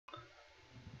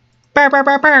Bow, bow,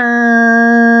 bow, bow.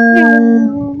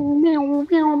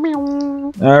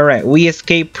 Alright, we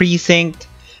escaped precinct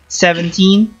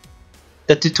 17,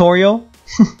 the tutorial.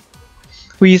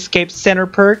 We escaped center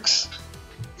perks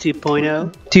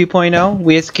 2.0. 2.0.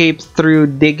 We escaped through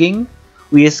digging.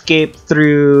 We escaped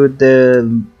through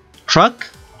the truck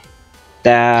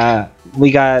that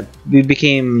we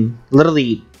became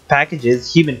literally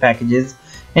packages, human packages.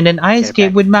 And then I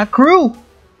escaped with my crew.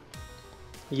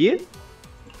 Yeah.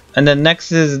 And then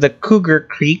next is the Cougar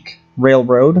Creek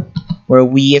Railroad, where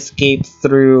we escaped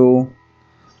through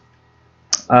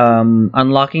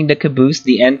unlocking the caboose,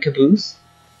 the end caboose,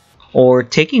 or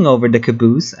taking over the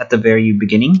caboose at the very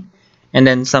beginning, and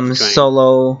then some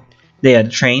solo, the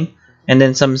train, and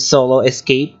then some solo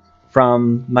escape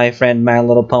from my friend My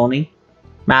Little Pony,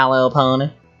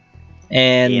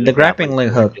 and the grappling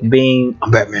hook being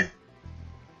Batman.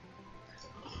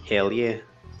 Hell yeah.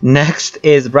 Next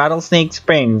is Rattlesnake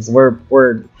Springs.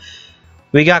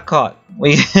 We got caught.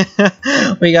 We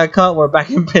got caught. We're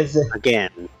back in prison again.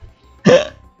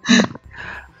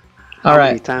 All right. How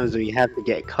many times do we have to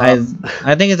get caught?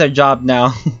 I think it's our job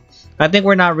now. I think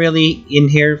we're not really in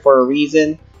here for a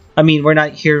reason. I mean, we're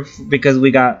not here because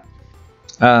we got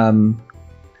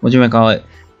what do you call it?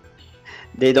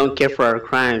 They don't care for our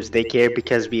crimes. They care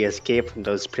because we escaped from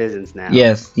those prisons now.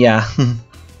 Yes. Yeah.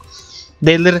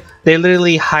 They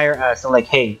literally hire us and like,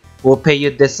 hey, we'll pay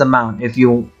you this amount if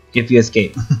you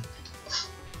escape.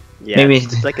 Yeah, maybe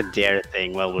it's like a dare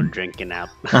thing while we're drinking out.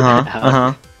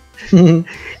 Bet you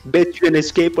can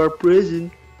escape our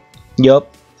prison.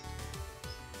 Yup.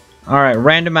 All right,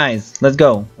 randomize. Let's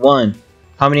go. 1.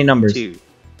 How many numbers? 2.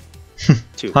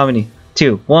 2. How many?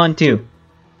 2. 1, 2.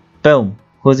 Boom.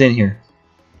 Who's in here?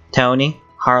 Tony,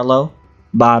 Harlow,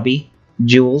 Bobby,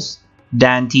 Jules,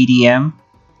 Dan TDM,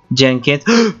 Jenkins.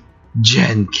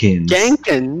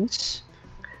 Jenkins.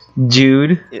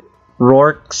 Jude,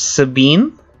 Rourke,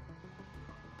 Sabine.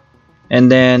 And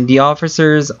then the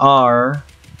officers are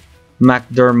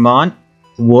McDermott,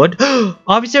 Wood.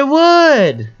 Officer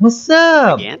Wood! What's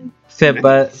up? Again?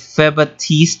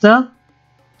 Febatista,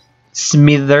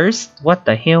 Smithers. What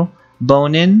the hell?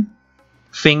 Bonin,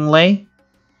 Finlay,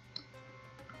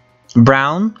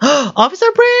 Brown. Officer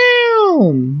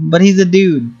Brown! But he's a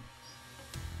dude.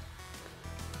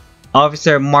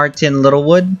 Officer Martin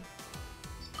Littlewood.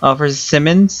 Officer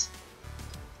Simmons.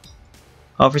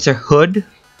 Officer Hood.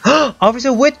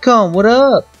 Officer Whitcomb, what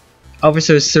up?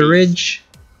 Officer Surridge,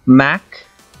 Mac,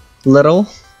 Little,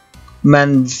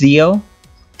 Manzio,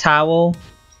 Towel,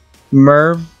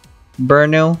 Merv,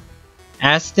 Burno,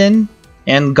 Aston,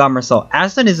 and Gomersall.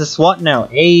 Aston is a SWAT now.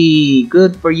 Hey,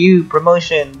 good for you.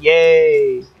 Promotion.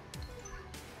 Yay.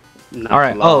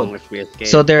 Alright,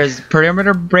 so there's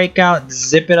perimeter breakout,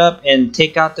 zip it up, and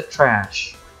take out the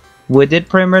trash. We did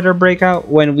perimeter breakout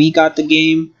when we got the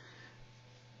game.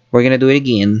 We're gonna do it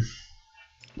again.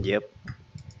 Yep.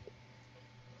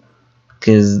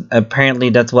 Because apparently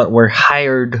that's what we're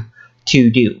hired to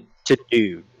do.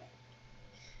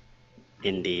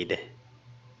 Indeed.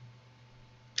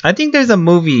 I think there's a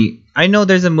movie. I know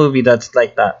there's a movie that's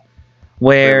like that.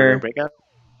 Where... Breakout?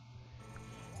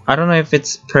 I don't know if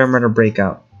it's perimeter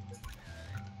breakout.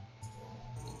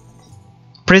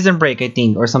 Prison Break, I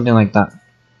think, or something like that.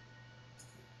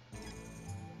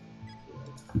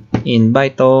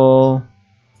 Invito.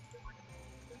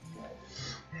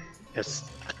 Yes.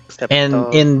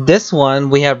 And in this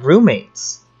one, we have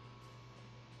roommates.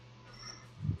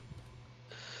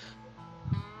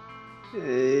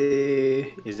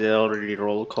 Is it already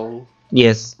roll call?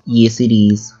 Yes, yes it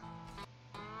is.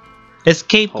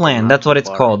 Escape Plan, that's what it's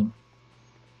called.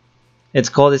 It's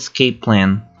called Escape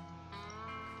Plan.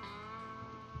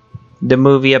 The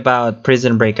movie about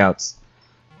prison breakouts.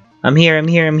 I'm here.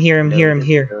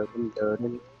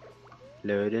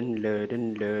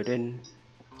 Loading.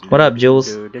 What up, Jules?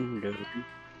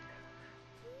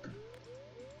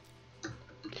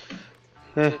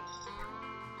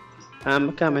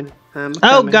 I'm coming.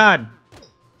 Oh God!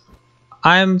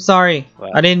 I'm sorry.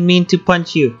 What? I didn't mean to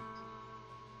punch you.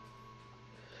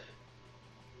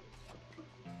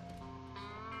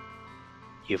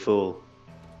 You fool.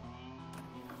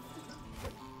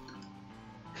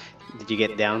 Did you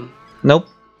get down? Nope.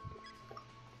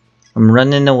 I'm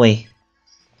running away.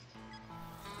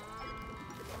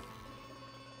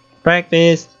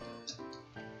 Breakfast.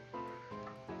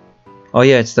 Oh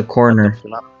yeah, it's the corner.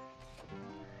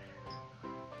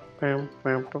 Are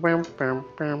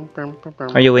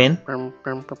you in?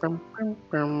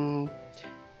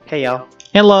 Hey y'all.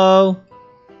 Hello.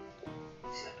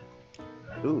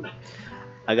 Ooh,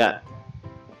 I got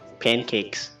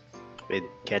pancakes with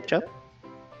ketchup.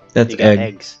 That's you got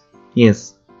eggs.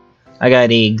 Yes. I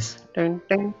got eggs. Dun,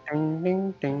 dun, dun,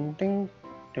 dun, dun, dun,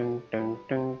 dun, dun,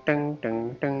 dun, dun,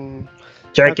 dun, dun.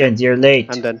 Jerkins, you're late.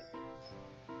 I'm done.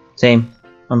 Same.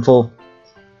 I'm full.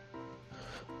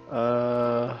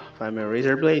 Find my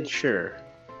razor blade? Sure.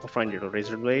 I'll find your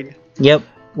razor blade. Yep.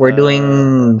 We're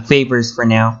doing favors for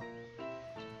now.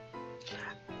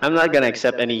 I'm not gonna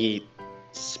accept any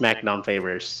SmackDown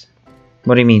favors.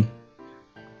 What do you mean?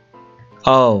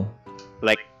 Oh.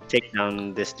 Like, take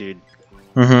down this dude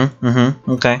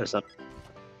Okay. or something.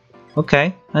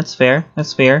 Okay. That's fair.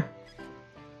 That's fair.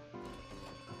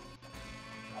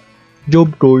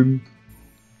 Job time.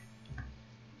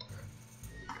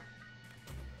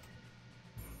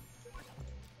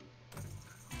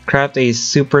 Craft a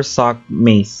super sock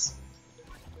mace.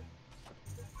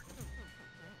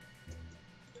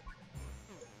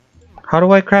 How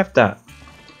do I craft that?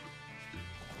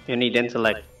 You need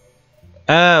intellect.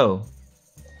 Oh.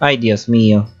 Ay, Dios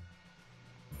mío.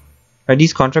 Are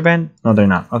these contraband? No, they're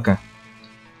not. Okay.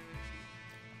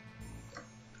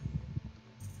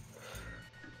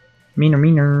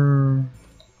 Meaner.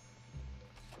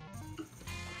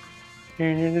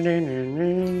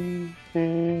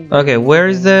 Okay,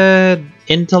 where's the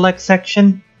intellect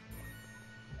section?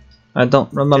 I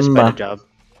don't remember. Just by the job.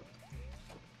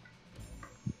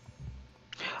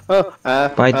 Oh,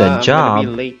 By the I'm job? gonna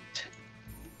be late.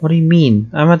 What do you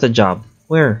mean? I'm at the job.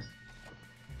 Where?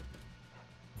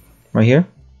 Right here?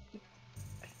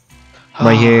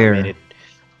 Right I here. made it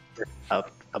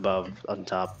up above on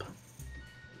top.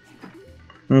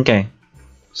 Okay.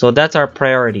 So that's our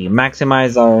priority.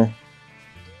 Maximize our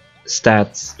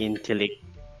stats. Intellect.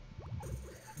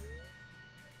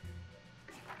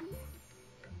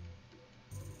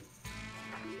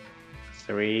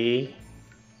 Three,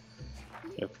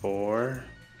 4,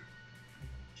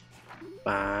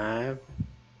 5,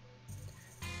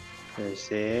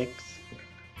 6,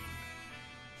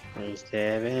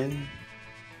 7,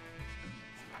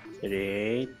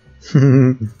 8,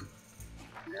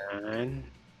 9,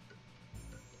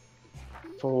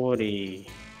 40,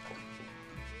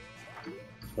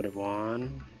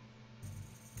 41.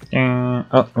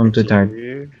 Oh, I'm too tired.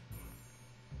 42.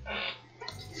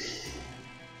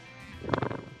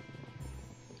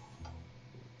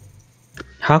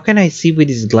 How can I see with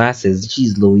these glasses?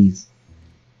 Jeez Louise.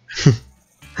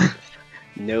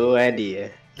 No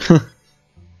idea.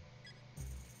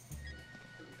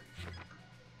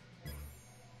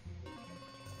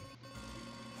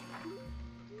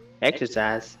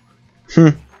 Exercise.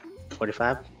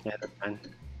 45? Yeah, that's fine.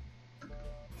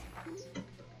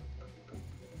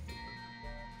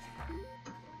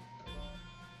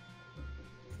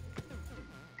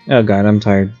 Oh god, I'm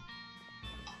tired.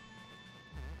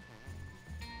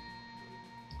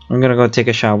 I'm gonna go take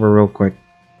a shower real quick.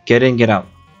 Get in, get out.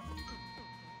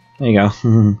 There you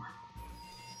go.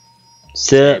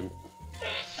 Sit.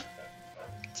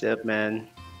 What's up, man?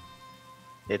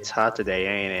 It's hot today,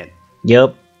 ain't it?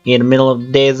 Yup. In the middle of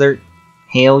the desert.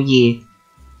 Hell yeah.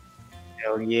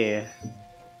 Hell yeah.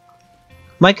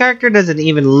 My character doesn't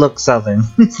even look southern.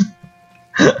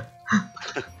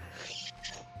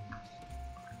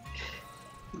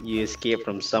 You escaped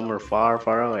from somewhere far,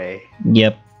 far away.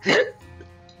 Yep.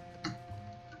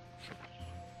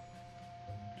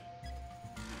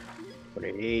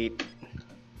 48.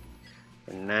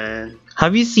 49.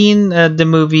 Have you seen the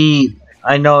movie?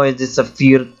 I know it's a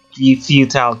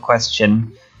futile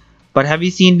question, but have you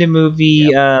seen the movie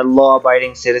Law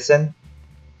Abiding Citizen?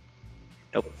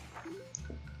 Nope.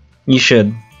 You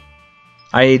should.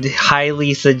 I'd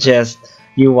highly suggest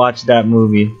you watch that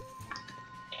movie.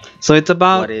 So it's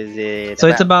about. What is it? So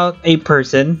it's about a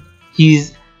person. He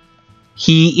is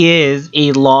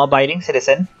a law-abiding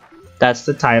citizen. That's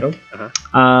the title.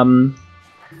 And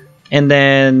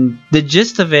then the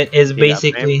gist of it is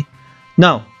basically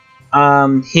no.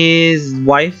 His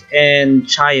wife and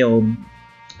child,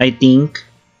 I think,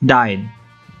 died,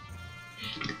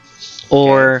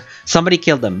 or somebody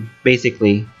killed them,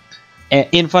 basically,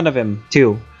 in front of him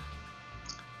too.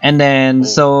 And then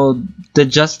so the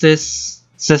justice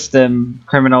system,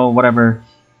 criminal, whatever,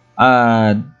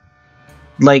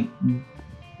 like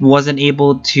wasn't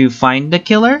able to find the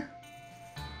killer.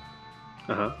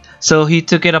 So he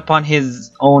took it upon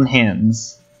his own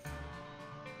hands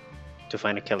to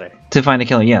find a killer. To find a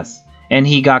killer, yes. And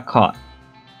he got caught,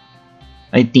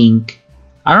 I think.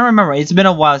 I don't remember. It's been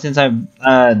a while since I've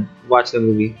watched the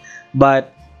movie.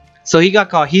 But so he got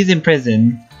caught. He's in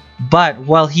prison. But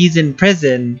while he's in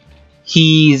prison,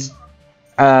 he's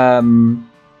punishing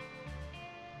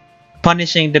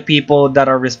the people that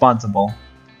are responsible.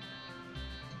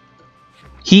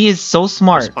 He is so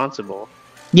smart. Responsible.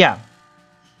 Yeah.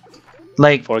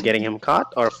 Like For getting him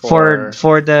caught or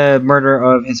for the murder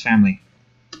of his family.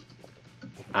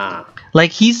 Ah.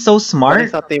 Like he's so But I smart.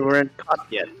 thought they weren't caught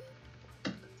yet.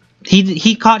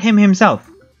 He caught him himself.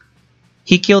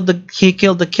 He killed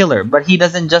the killer, but he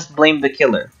doesn't just blame the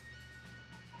killer.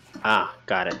 Ah,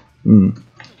 got it. Mm.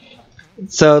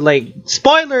 So like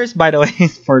spoilers, by the way,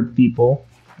 for people.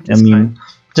 That's fine.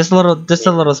 just a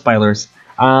little spoilers.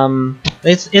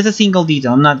 It's a single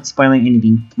detail. I'm not spoiling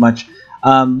anything much.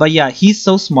 But yeah, he's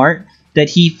so smart that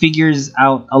he figures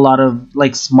out a lot of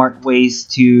like smart ways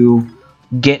to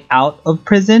get out of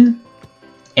prison,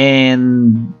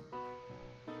 and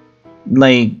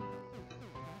like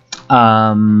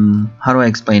how do I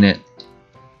explain it?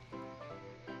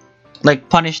 Like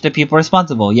punish the people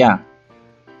responsible. Yeah.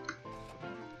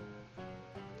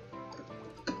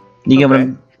 You get what Okay.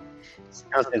 I'm...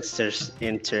 Sounds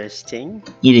interesting.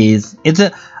 It is. It's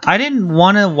a. I didn't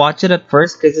want to watch it at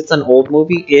first because it's an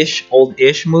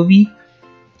old-ish movie.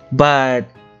 But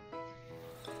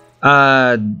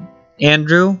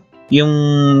Andrew,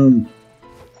 yung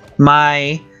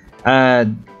my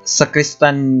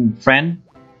sacristan friend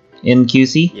in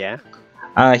QC, Yeah.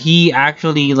 he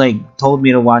actually like told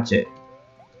me to watch it,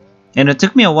 and it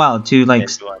took me a while to like,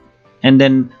 Guess what? and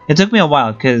then it took me a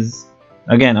while because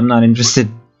again I'm not interested.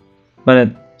 But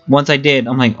once I did,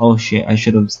 I'm like, oh shit, I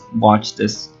should have watched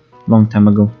this a long time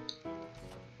ago.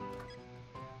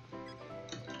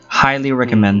 Highly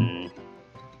recommend.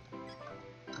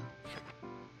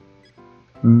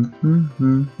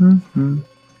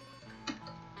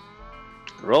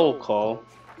 Roll call.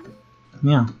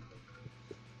 Yeah.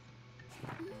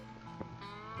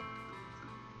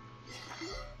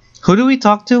 Who do we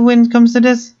talk to when it comes to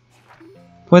this?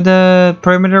 With the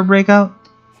perimeter breakout?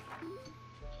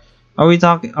 Are we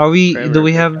talking? Are we? Perimeter Do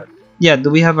we have? breakout. Yeah. Do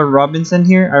we have a Robinson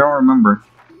here? I don't remember.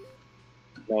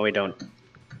 No, we don't.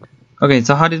 Okay.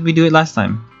 So how did we do it last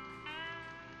time?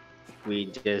 We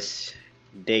just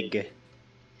dig,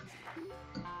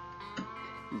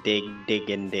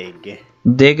 and dig.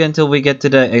 Dig until we get to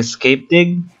the escape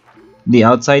dig, the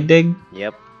outside dig.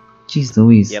 Yep. Jeez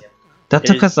Louise. Yep. That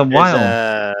took us a while.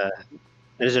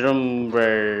 There's a room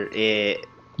where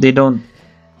They don't.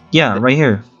 Yeah, right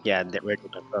here. yeah, that we're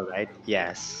gonna go, right?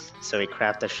 Yes. So we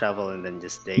craft a shovel and then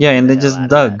just dig. Yeah, and the they hell just out of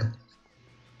dug. that.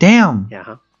 Damn. Yeah.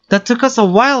 Huh? That took us a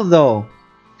while though.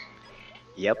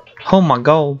 Yep. Oh my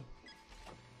god.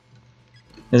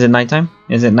 Is it nighttime?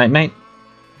 Is it night?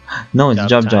 No, it's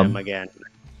job. Time again.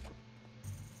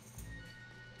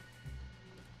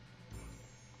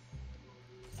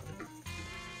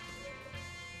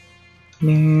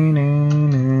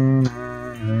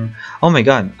 Oh my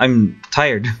god, I'm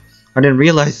tired. I didn't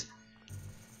realize.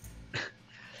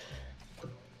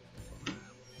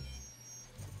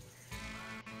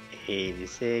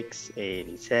 '86,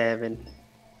 '87,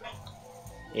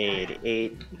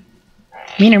 '88,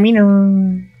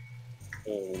 Meano.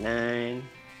 '89,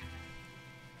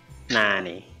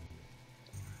 '90,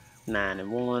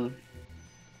 '91,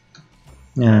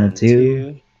 Yeah,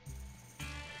 two.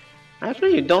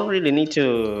 Actually, you don't really need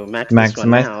to max this one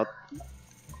Maximize. out.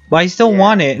 But I still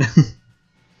want it.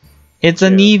 It's True.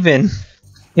 uneven.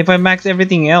 If I max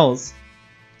everything else,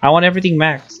 I want everything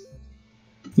maxed.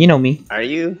 You know me. Are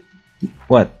you?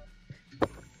 What?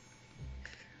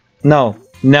 No.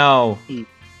 No.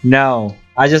 No.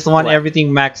 I just want What? everything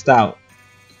maxed out.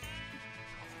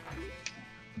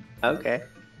 Okay.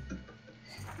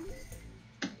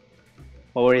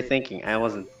 What were you thinking? I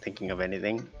wasn't thinking of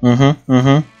anything.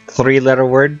 Mm-hmm. 3-letter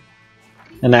word?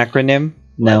 An acronym?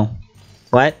 No.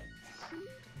 What?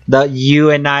 That you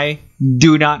and I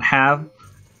do not have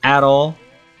at all?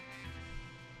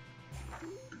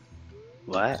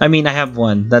 What? I mean, I have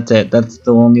one. That's it. That's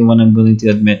the only one I'm willing to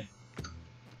admit.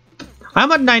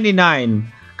 I'm at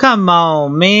 99. Come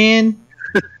on, man.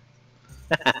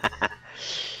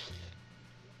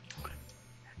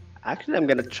 Actually, I'm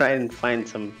gonna try and find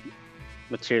some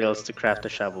materials to craft a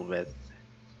shovel with.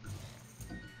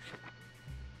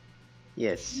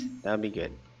 Yes, that'll be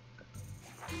good.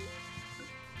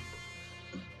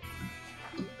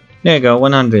 There you go,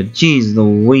 100. Jeez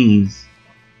Louise.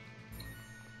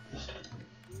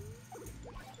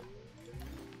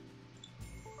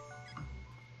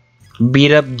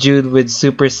 Beat up Jude with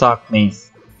super sock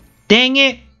mace. Dang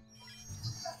it!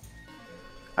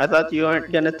 I thought you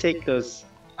aren't gonna take those.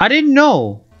 I didn't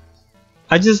know.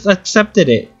 I just accepted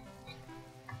it.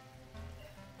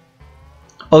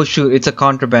 Oh shoot, it's a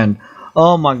contraband.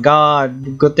 Oh my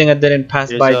god. Good thing I didn't pass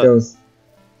There's by a- those.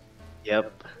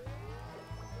 Yep.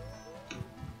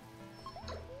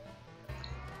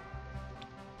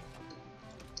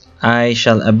 I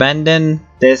shall abandon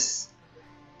this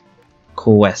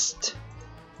quest.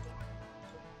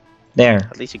 There.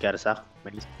 At least you got a sock.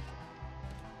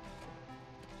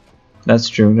 That's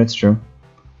true. That's true.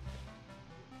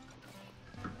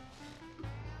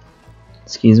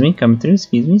 Excuse me. Come through.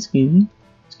 Excuse me. Excuse me.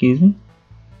 Excuse me.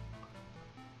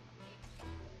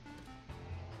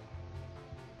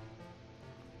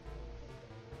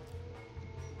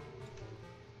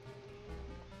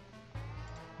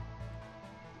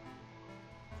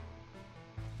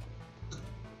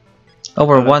 Oh,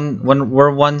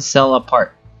 we're one cell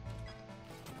apart.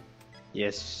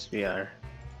 Yes, we are.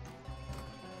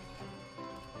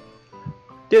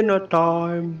 Dinner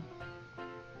time.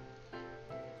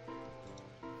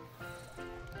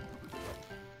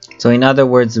 So in other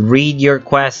words, read your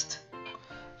quest.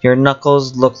 Your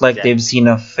knuckles look like they've seen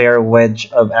a fair wedge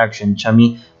of action,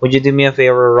 chummy. Would you do me a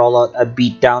favor, roll out a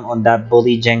beatdown on that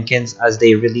bully Jenkins as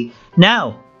they really...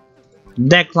 No!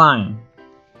 Decline!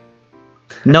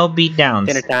 No beatdowns.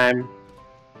 Dinner time.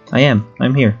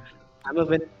 I'm here. I'm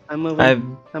moving.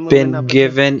 I've been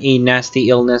given a nasty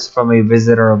illness from a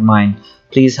visitor of mine.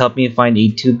 Please help me find a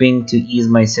tubing to ease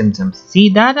my symptoms. See,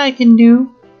 that I can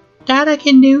do. That I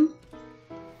can do.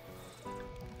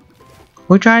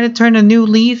 We're trying to turn a new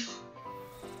leaf.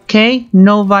 Okay?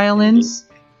 No violence.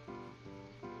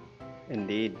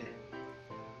 Indeed.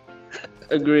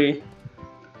 Agree.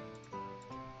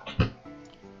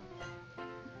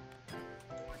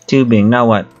 Tubing, now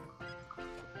what?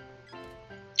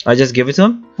 I just give it to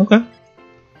him? Okay.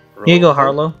 Here you go,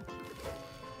 Harlow.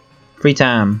 Free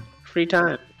time. Free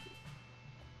time.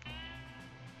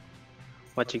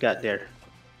 What you got there?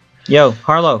 Yo,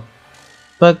 Harlow.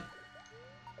 Look.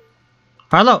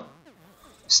 Harlow.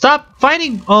 Stop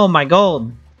fighting. Oh my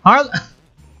god. Harlow.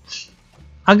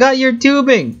 I got your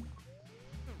tubing.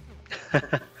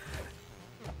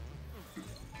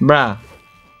 Bruh.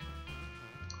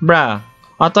 Bruh.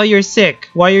 I thought you're sick.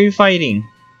 Why are you fighting?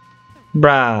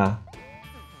 Bruh.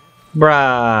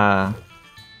 Bruh.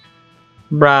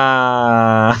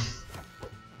 Bruh.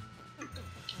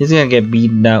 He's gonna get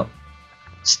beaten out.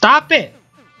 Stop it!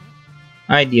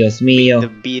 Ay, Dios mío. The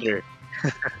beater.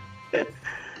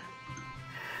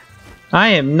 I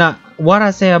am not. What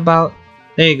I say about...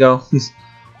 There you go.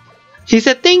 He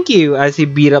said thank you as he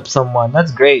beat up someone.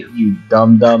 That's great, you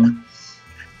dumb.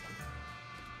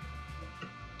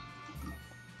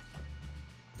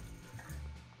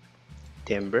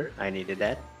 Timber, I needed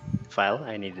that. File,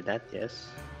 I needed that, yes.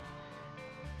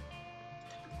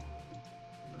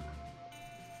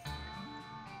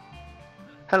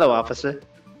 Hello, officer.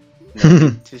 No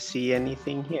need to see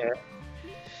anything here.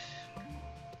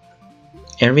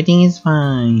 Everything is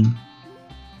fine.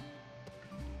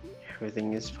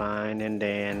 Everything is fine and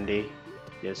dandy.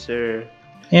 Yes, sir.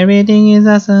 Everything is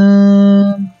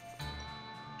awesome.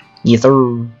 Yes,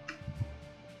 sir.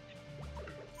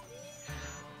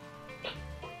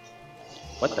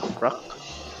 What the fuck?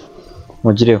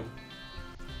 What'd you do?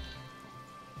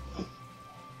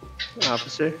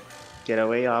 Officer, get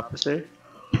away, officer.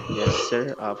 Yes,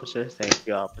 sir, officer. Thank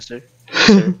you, officer. Yes,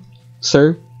 sir.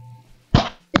 Sir?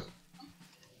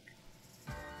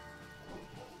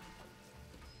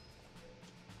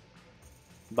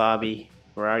 Bobby,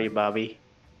 where are you, Bobby?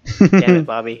 Damn it,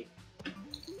 Bobby.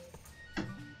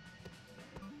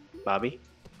 Bobby?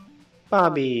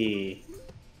 Bobby!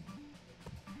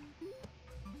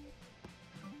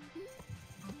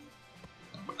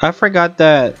 I forgot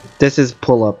that this is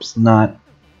pull-ups, not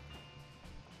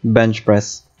bench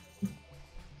press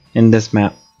in this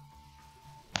map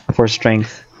for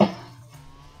strength.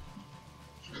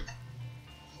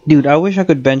 Dude, I wish I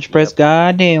could bench press.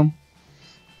 Goddamn.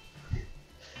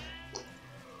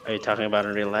 Are you talking about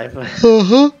in real life?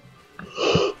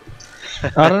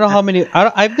 I don't know how many.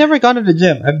 I've never gone to the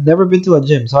gym. I've never been to a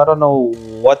gym, so I don't know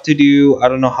what to do. I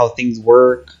don't know how things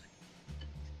work.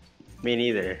 Me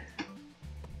neither.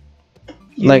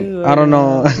 Like, I don't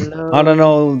know. I don't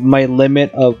know my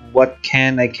limit of what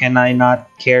I cannot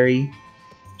carry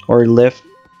or lift.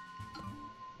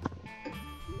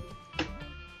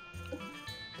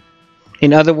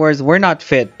 In other words, we're not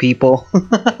fit, people.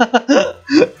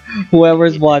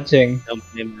 Whoever's watching. Don't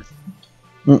blame us.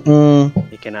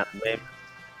 Mm-mm. You cannot blame.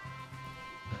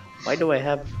 Why do I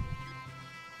have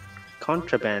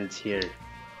contrabands here?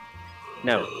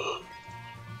 No.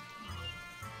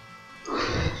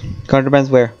 Contrabands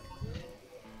where?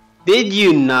 Did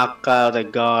you knock out a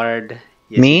guard?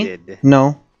 Yes, Me? you did.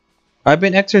 No. I've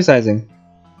been exercising.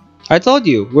 I told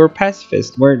you, we're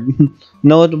pacifists. We're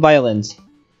no violence.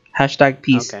 Hashtag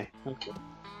peace. Okay.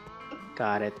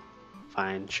 Got it.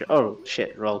 Fine. Sure. Oh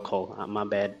shit. Roll call. My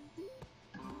bad.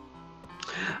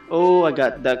 Oh, I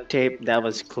got duct tape. That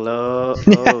was close.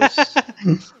 You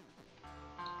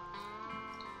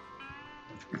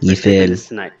Let's do fail. this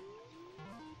tonight.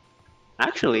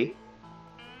 Actually,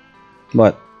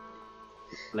 What?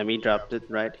 let me drop it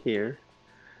right here,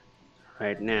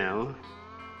 right now.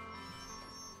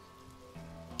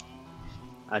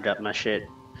 I dropped my shit.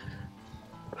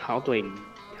 How do I?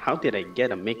 How did I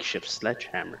get a makeshift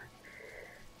sledgehammer?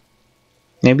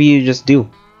 Maybe you just do.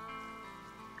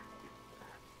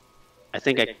 I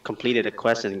think I completed a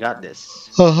quest and got this.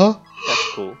 Uh-huh. That's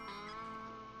cool.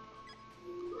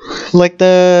 Like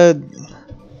the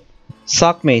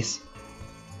sock mace.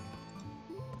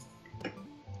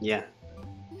 Yeah.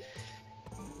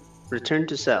 Return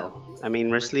to cell. I mean,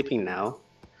 we're sleeping now.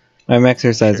 I'm Sure.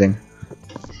 exercising.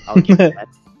 I'll give you that.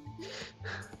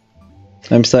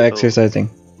 I'm still So, exercising.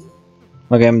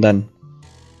 Okay, I'm done.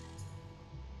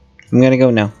 I'm gonna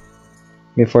go now.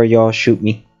 Before y'all shoot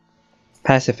me.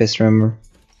 Pacifist, remember?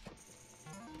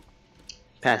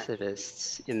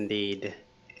 pacifists, indeed.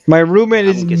 My roommate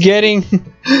is I'm guessing.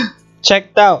 getting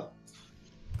checked out.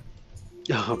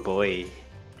 Oh boy.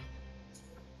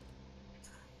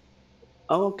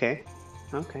 Oh, okay.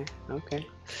 Okay. Okay.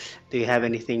 Do you have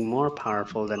anything more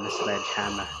powerful than a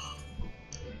sledgehammer?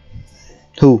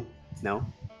 Who? No?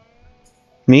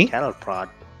 Me? Cattle prod.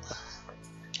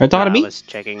 Are you No, talking to I me? was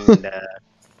checking the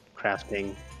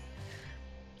crafting.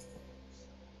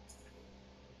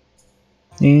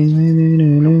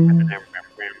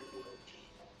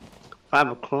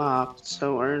 5 o'clock. It's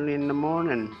so early in the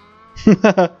morning.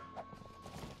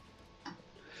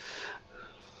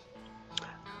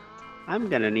 I'm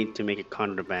gonna need to make a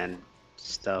contraband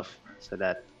stuff so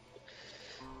that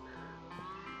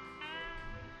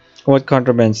What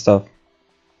contraband stuff?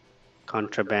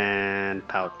 contraband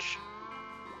pouch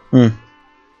Hmm.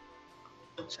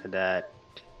 so that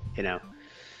you know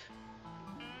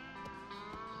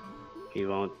we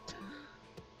won't.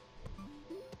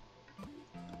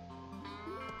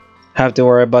 Have to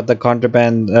worry about the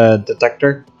contraband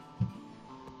detector?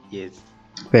 Yes.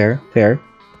 Fair, fair.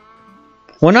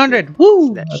 100!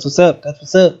 Woo! That That's what's up, that's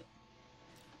what's up.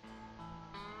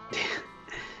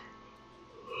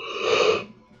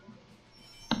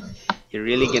 You're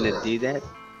really gonna do that?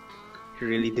 You're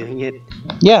really doing it?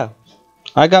 Yeah.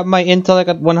 I got my intellect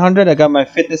at 100, I got my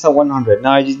fitness at 100.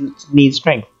 Now I just need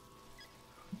strength.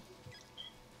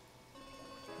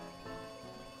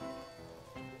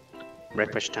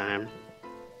 Breakfast time.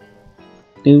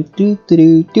 Do do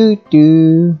do do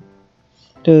do.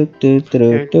 Do do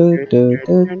do do do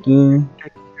do do.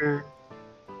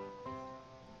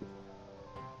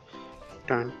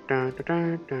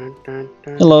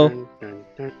 Hello.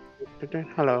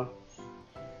 Hello.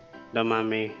 Don't mind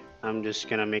me. I'm just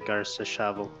gonna make ours a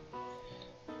shovel.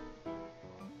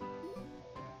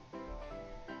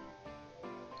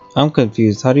 I'm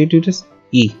confused. How do you do this?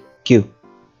 E. Q.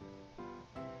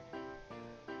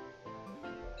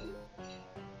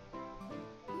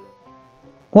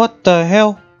 What the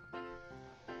hell?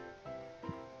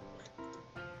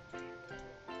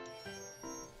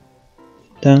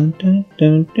 Dun dun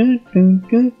dun dun dun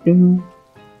dun dun.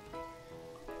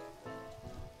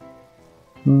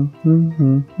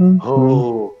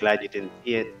 Oh, glad you didn't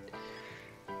see it.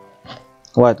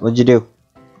 What? What'd you do?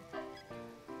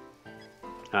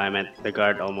 I meant the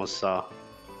guard almost saw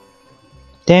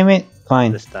Damn it.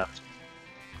 Fine. the stuff.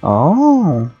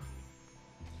 Oh.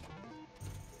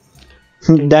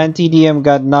 Dan TDM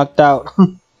got knocked out.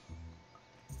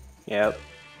 Yep.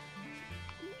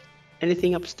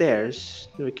 Anything upstairs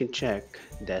we can check?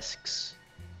 Desks.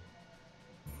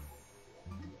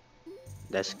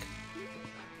 Desk.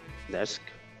 Desk.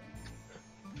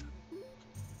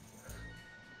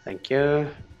 Thank you.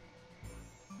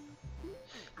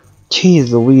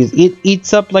 Jeez Louise. It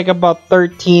eats up like about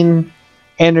 13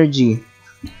 energy.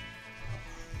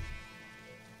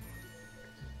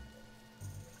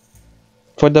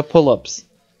 For the pull-ups.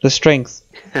 The strength.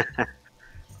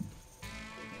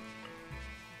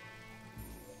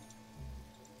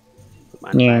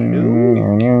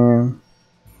 Manfadu.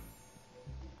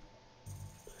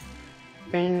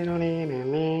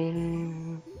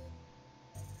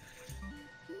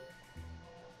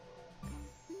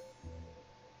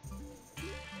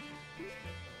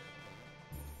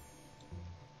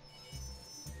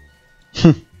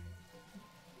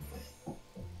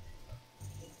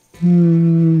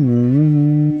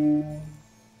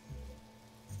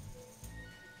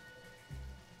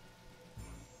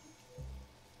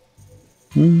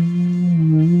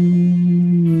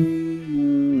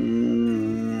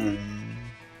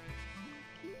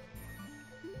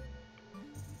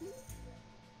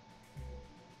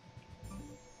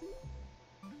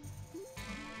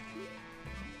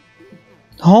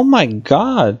 Oh my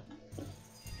god.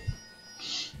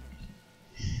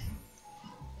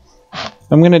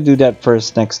 I'm gonna do that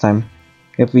first next time.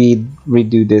 If we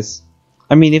redo this.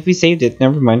 I mean, if we saved it,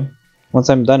 never mind. Once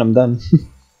I'm done, I'm done.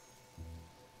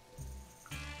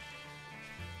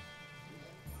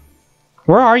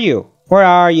 Where are you? Where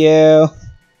are you?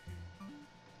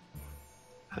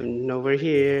 I'm over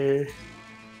here.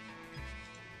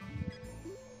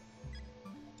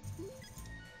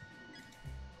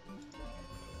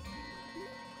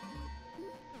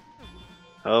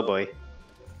 Oh boy.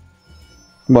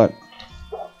 What?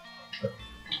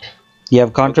 You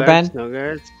have contraband? No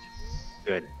guards?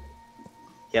 Good.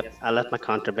 Yep, I left my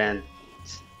contraband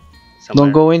Don't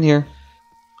somewhere. go in here.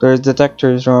 There's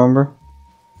detectors, remember?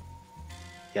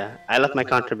 Yeah, I left my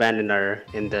contraband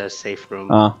in the safe room.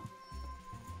 Ah.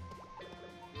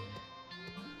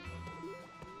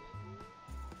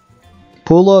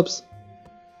 Pull-ups.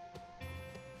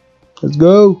 Let's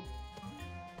go.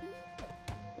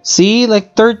 See,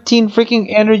 like 13 freaking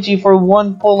energy for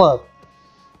one pull-up.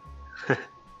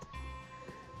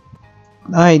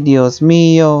 Ay, Dios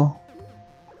mío.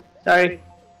 Sorry.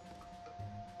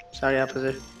 Sorry,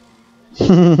 officer.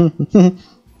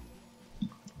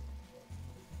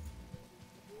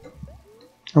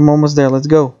 I'm almost there. Let's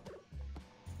go.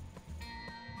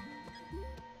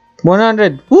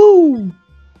 100. Woo!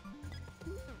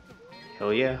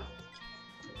 Oh yeah.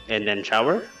 And then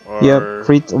shower? Or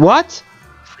Yep. What?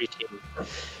 free team?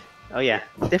 Oh yeah.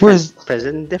 Where's-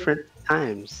 Prison, different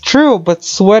times. True, but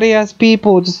sweaty ass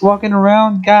people just walking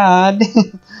around. God.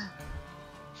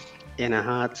 In a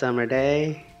hot summer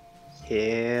day.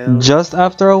 Hell. Just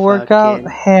after a workout? Fucking-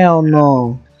 Hell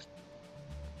no.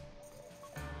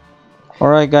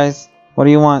 Alright, guys. What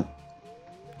do you want?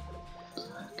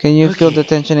 Can you feel the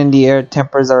tension in the air?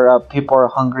 Tempers are up. People are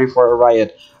hungry for a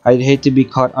riot. I'd hate to be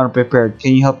caught unprepared.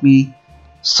 Can you help me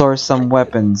source some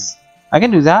weapons? I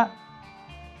can do that.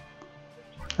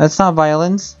 That's not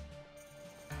violence.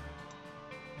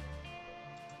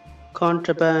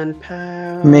 Contraband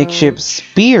pouch. Makeshift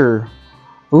spear.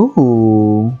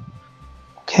 Ooh.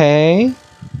 Okay.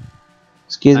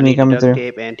 Excuse I me, need coming duct through.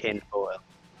 tape and tin foil.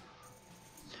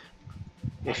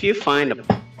 If you find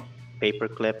a paper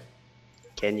clip,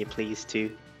 can you please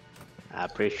too? I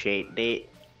appreciate it.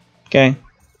 Okay.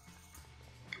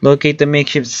 Locate the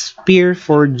makeshift spear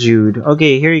for Jude.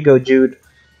 Okay, here you go, Jude.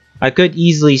 I could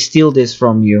easily steal this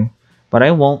from you, but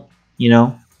I won't, you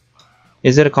know.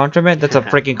 Is it a contraband? That's a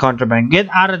freaking contraband. Get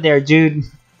out of there, Jude.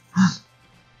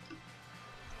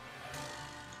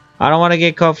 I don't want to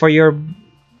get caught for your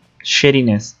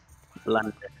shittiness.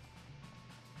 Blunder.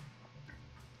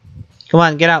 Come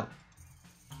on, get out.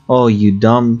 Oh, you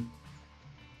dumb.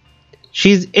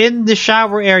 She's in the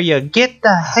shower area. Get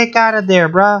the heck out of there,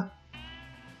 bruh.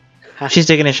 She's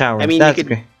taking a shower. I mean, That's you could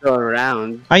great. go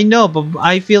around. I know, but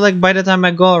I feel like by the time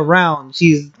I go around,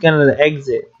 she's gonna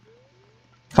exit.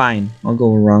 Fine, I'll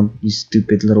go around, you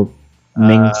stupid little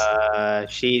minx.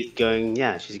 She's going.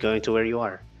 Yeah, she's going to where you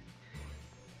are.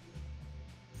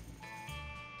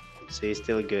 So you're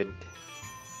still good.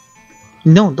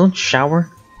 No, don't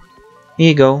shower. Here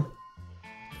you go.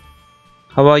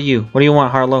 How about you? What do you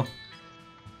want, Harlow?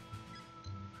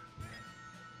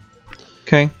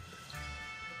 Okay.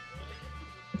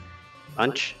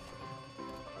 Lunch.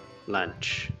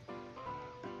 Lunch.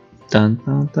 Dun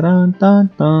dun dun dun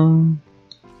dun.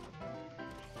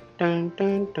 Dun,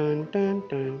 dun, dun, dun,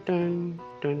 dun, dun,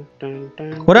 dun, dun,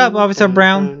 dun, What up, dun, Officer dun,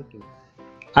 Brown? dun, dun.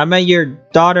 I met your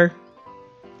daughter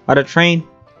at a train.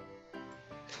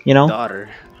 You know? Daughter.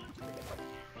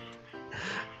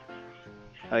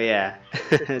 Oh yeah,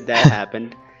 that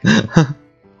happened.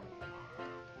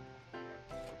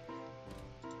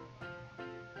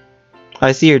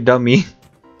 I see your dummy.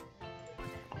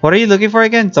 What are you looking for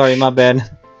again? Sorry, my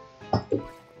bad.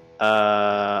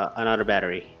 Another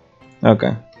battery.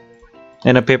 Okay.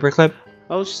 And a paperclip?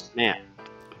 Oh snap.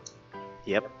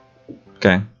 Yep.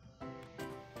 Okay.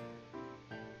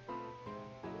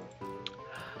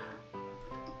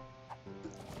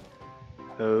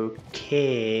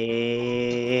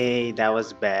 Okay, that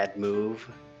was a bad move.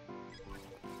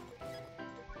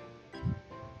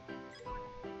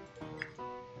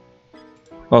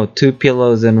 Oh, 2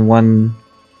 pillows and 1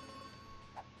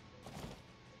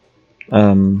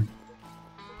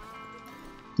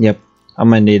 yep,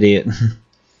 I'm an idiot.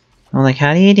 I'm like,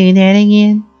 how do you do that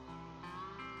again?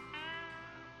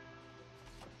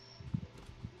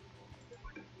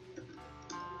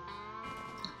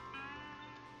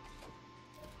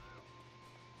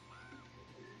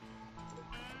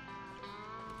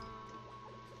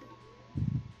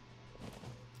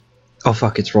 Oh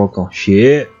fuck, it's roll call.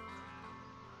 Shit.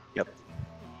 Yep.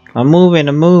 I'm moving,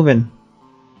 I'm moving.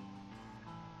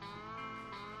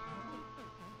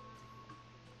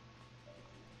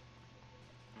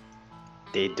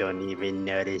 They don't even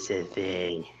notice a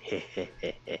thing.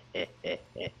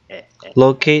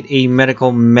 Locate a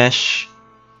medical mesh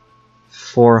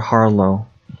for Harlow.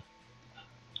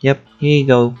 Yep, here you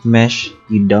go, mesh,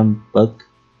 you dumb bug.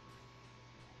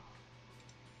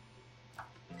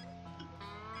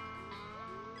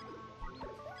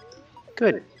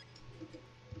 Good.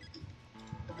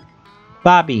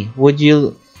 Bobby, what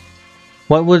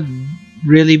would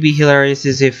really be hilarious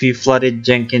is if you flooded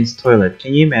Jenkins' toilet.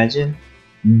 Can you imagine?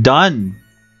 Done!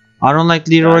 I don't like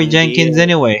Leroy Done Jenkins deal.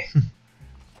 anyway.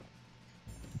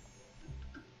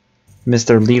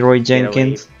 Mr. Leroy Get away.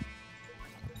 Jenkins.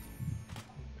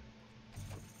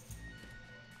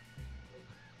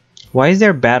 Why is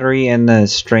there battery and a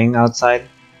string outside?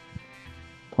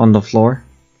 On the floor?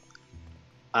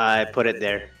 I put it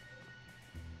there.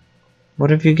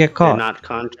 What if you get They're caught? not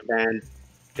contraband.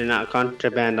 They're not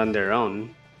contraband on their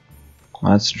own.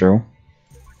 That's true.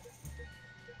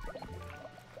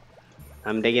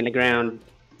 I'm digging the ground.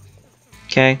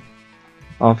 Okay.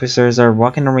 Officers are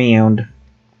walking around.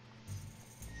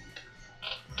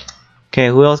 Okay,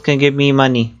 who else can give me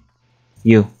money?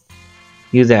 You.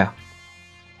 You there.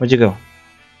 Where'd you go?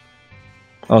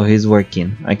 Oh, he's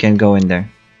working. I can go in there.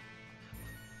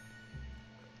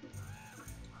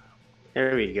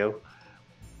 There we go.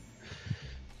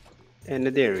 And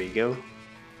there we go.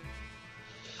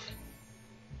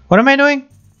 What am I doing?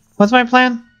 What's my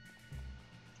plan?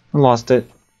 I lost it.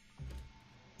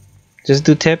 Just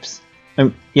do tips?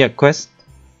 Yeah, quest?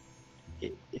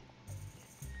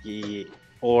 Yeah.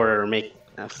 Or make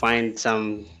find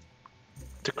some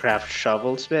to craft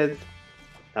shovels with.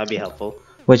 That'd be helpful.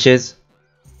 Which is?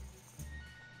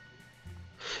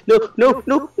 No, no,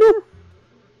 no, no!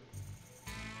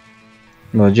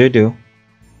 What'd you do?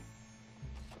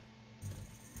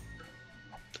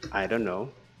 I don't know.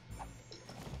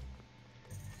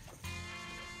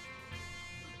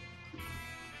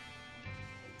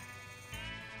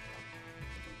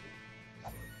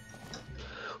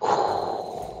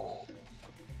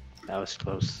 That was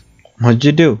close. What'd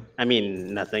you do? I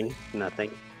mean, nothing.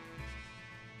 Nothing.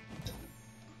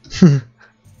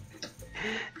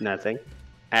 Nothing.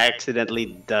 I accidentally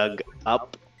dug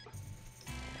up.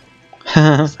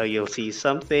 So you'll see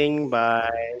something by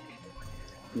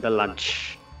the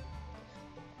lunch.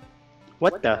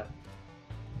 What the?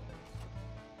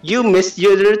 You missed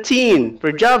your routine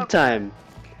for job time.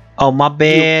 Oh, my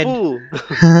bad. You fool.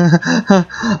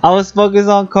 I was focused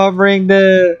on covering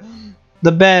the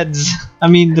beds. I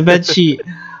mean the bed sheet.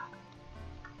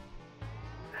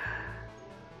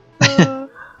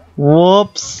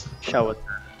 Whoops. Shower.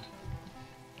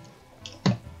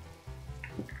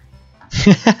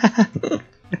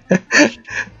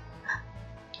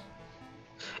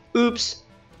 Oops.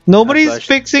 Nobody's flushed.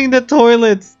 fixing the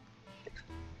toilets.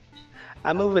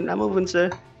 I'm moving,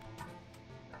 sir.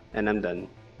 And I'm done.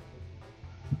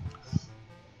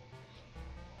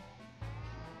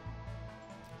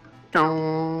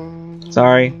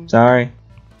 Sorry.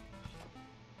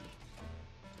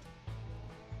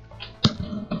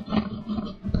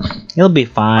 You'll be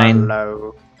fine.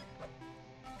 Hello.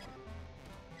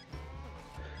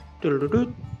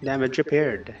 Doo-doo-doo-doo. Damage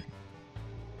repaired.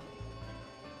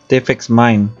 They fixed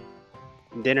mine.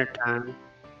 Dinner time.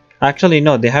 Actually,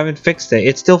 no, they haven't fixed it.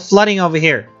 It's still flooding over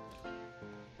here.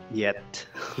 Yet.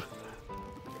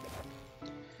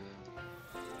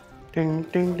 Ding,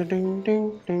 ding, ding, ding,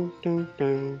 ding, ding, ding,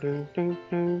 ding, ding,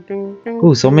 ding, ding, ding,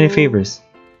 Ooh, so many favors.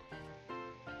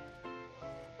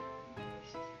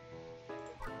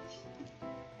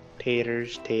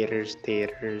 Taters, taters,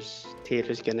 taters.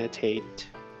 Taters gonna tate.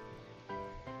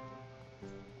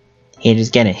 Haters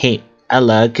gonna hate. I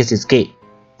love cause it's gay.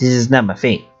 This is not my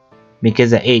fate.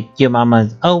 Because I ate your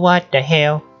mama's. Oh, what the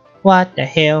hell? What the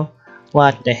hell?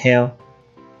 What the hell?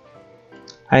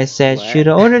 I said, What? should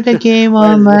I order the game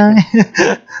What is online?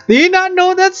 Do you not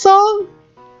know that song?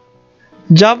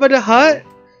 Jabba the Hutt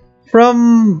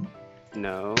from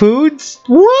No. Poods?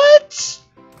 What?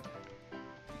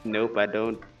 Nope, I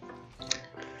don't.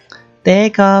 They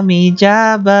call me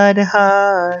Jabba the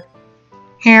Hutt.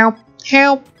 Help,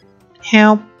 help,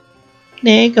 help.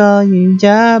 They call you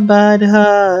Jabba the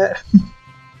Hutt.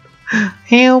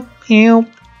 Help, help,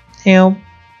 help.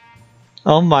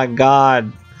 Oh my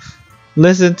god.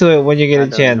 Listen to it when you get I a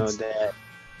don't chance. know that.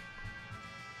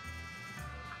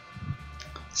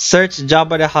 Search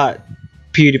Jabba the Hutt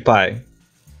PewDiePie.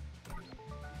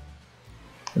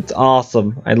 It's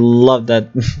awesome. I love that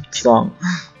song.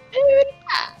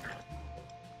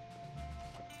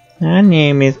 My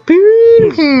name is PewDiePie.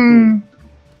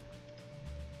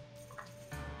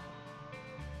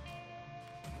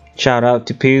 Shout out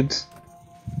to Poods.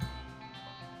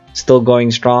 Still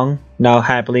going strong. Now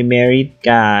happily married.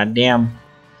 God damn.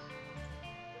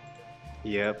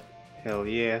 Yep. Hell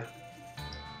yeah.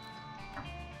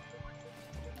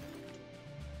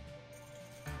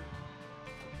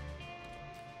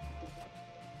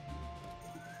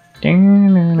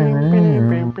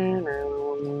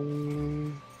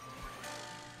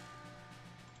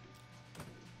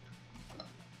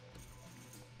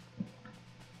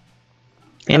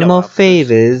 Any Hello, more officers.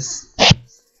 favors?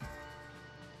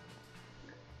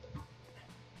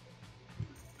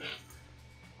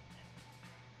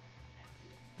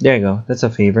 There you go. That's a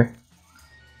favor.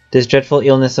 This dreadful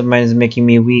illness of mine is making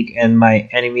me weak, and my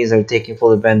enemies are taking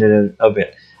full advantage of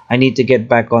it. I need to get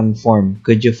back on form.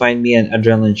 Could you find me an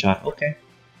adrenaline shot? Okay.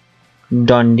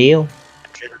 Done deal.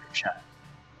 Adrenaline shot.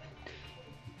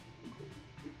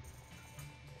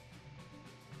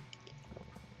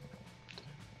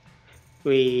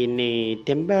 We need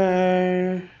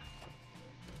timber.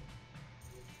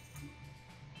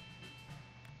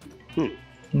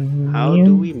 How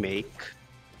do we make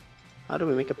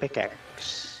a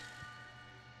pickaxe?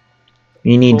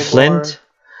 You need Crowbar. flint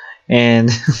and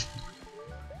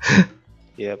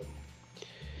Yep.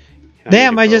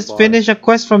 damn, I just finished a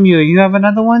quest from you. You have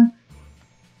another one?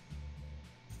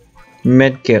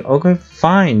 Medkit. Okay,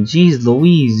 fine. Jeez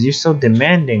Louise, you're so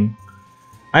demanding.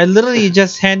 I literally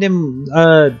just hand him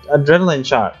adrenaline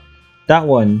shot. That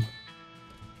one.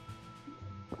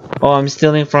 Oh, I'm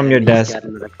stealing from your He's desk. got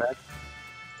another quest.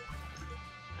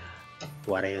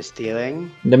 What are you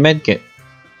stealing? The medkit.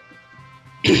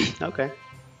 Okay.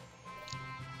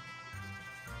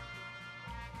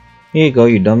 Here you go,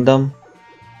 you dum dum.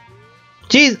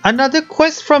 Jeez, another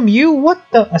quest from you? What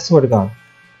the? I swear to God.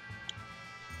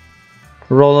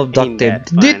 Roll of duct Ain't tape. that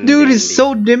This fun, dude is dandy.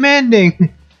 so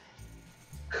demanding.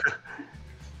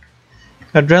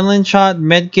 Adrenaline shot,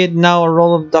 medkit, now a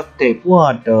roll of duct tape.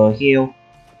 What the hell?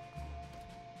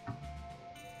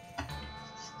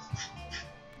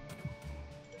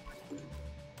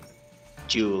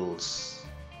 Jewels.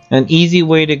 An easy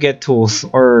way to get tools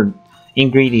or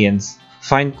ingredients.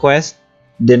 Find quest,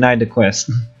 deny the quest.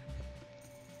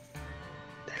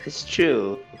 That is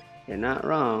true. You're not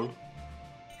wrong.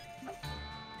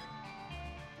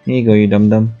 Here you go, you dum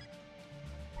dum.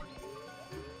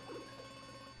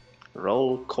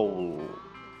 Roll coal.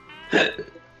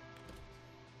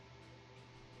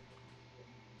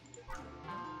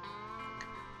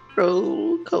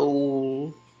 Roll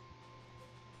coal.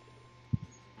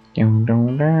 Dum,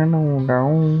 dum, dum, dum,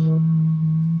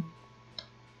 dum.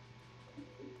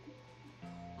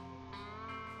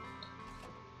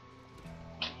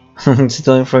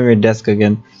 Stealing from your desk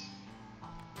again.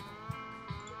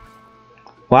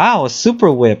 Wow, a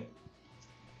super whip.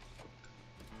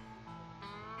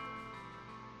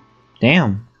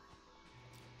 Damn.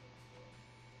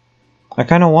 I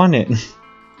kinda want it.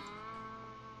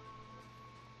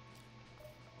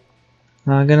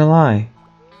 Not gonna lie.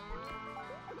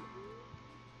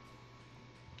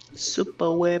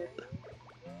 Super whip.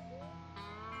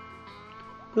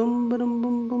 Boom boom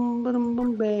boom boom boom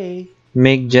boom bay.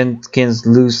 Make Jenkins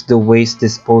lose the waste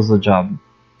disposal job.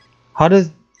 How does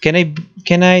can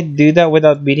I do that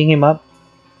without beating him up?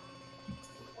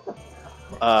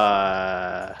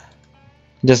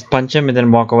 Just punch him and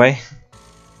then walk away?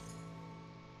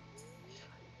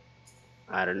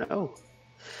 I don't know.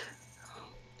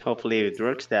 Hopefully it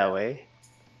works that way.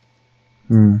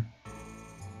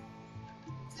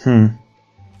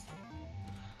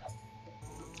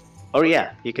 Or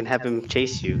yeah, you can have him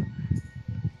chase you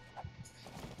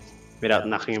without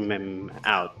knocking him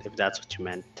out, if that's what you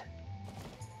meant.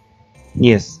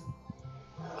 Yes.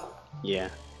 Yeah.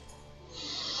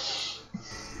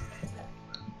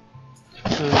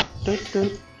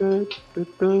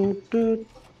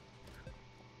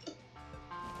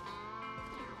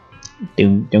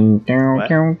 Dum, dum, dum, What?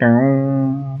 dum,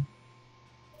 dum.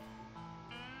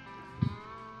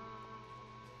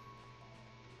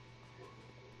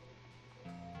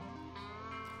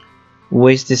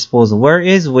 Waste disposal. Where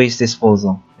is waste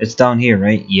disposal? It's down here,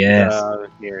 right? Yes.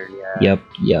 Here, yeah.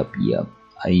 Yep.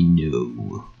 I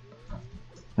know.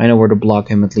 I know where to block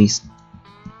him at least.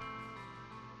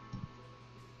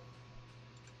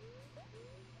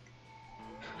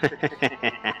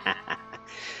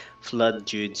 Flood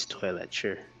Jude's toilet,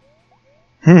 sure.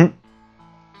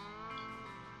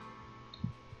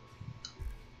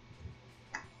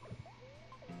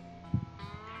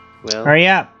 Well, Hurry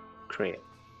up! great.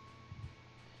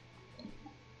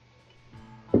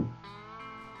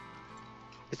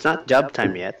 It's not job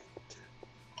time yet.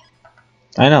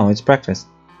 I know, it's breakfast.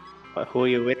 But who are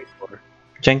you waiting for?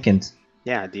 Jenkins.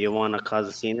 Yeah, do you want to cause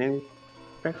a scene in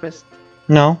breakfast?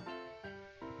 No.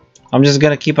 I'm just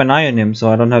gonna keep an eye on him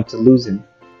so I don't have to lose him.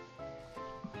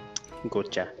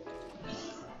 Gotcha.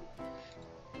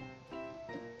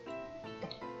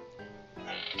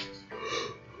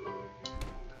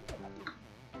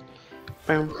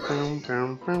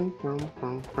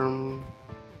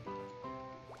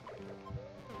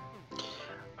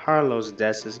 Harlow's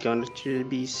desk is going to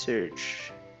be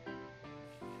searched.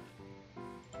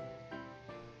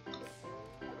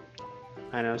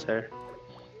 I know, sir.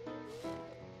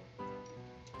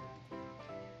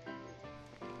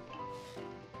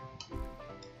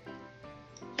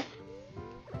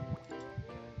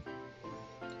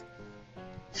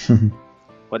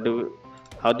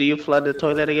 How do you flood the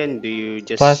toilet again? Do you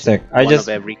just Plastic. one of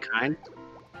every kind?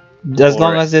 As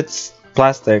long as it's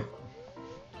plastic.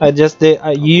 I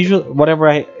usually whatever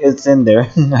it's in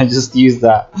there. I just use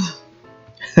that.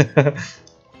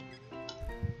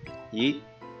 Yeet.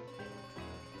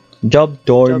 Job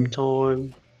Job done.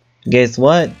 time. Guess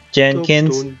what,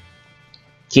 Jenkins? Job done.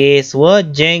 Guess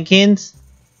what, Jenkins?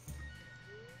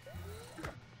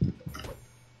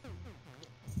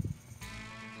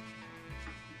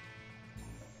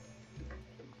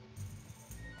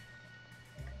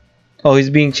 Oh, he's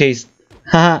being chased.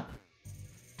 Haha.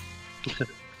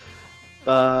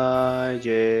 Bye,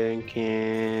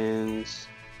 Jenkins.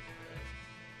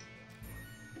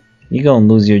 You gonna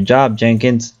lose your job,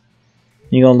 Jenkins.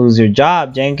 You gonna lose your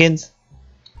job, Jenkins.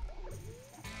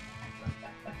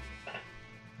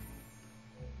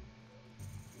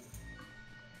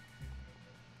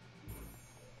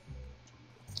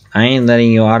 I ain't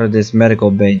letting you out of this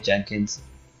medical bay, Jenkins. I'm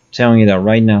telling you that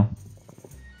right now.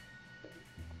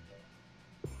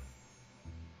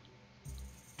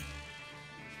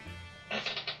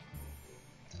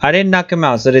 I didn't knock him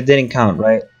out, so it didn't count,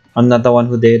 right? I'm not the one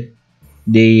who did.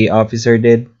 The officer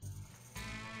did.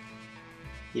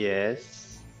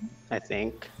 Yes, I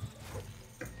think.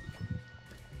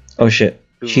 Oh shit.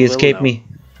 We She will escaped know. me.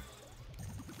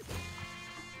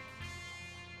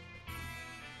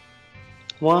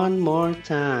 One more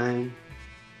time.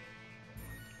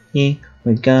 Yeah,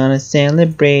 we're gonna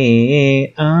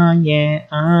celebrate. Oh yeah,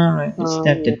 alright. Let's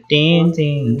start the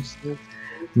dancing.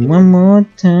 One more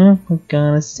time, we're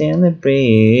gonna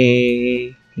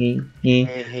celebrate. Hey,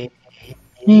 hey,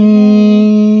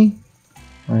 Hey,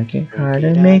 work it harder,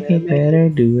 it make harder, it better,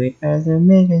 do it faster,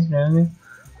 make it stronger.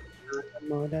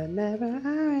 more than never,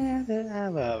 I ever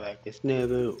like it's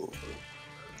never over.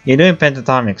 You're doing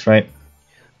pentatonics, right?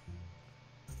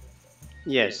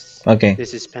 Yes. Okay,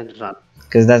 This is pentatonic.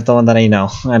 because that's the one that I know.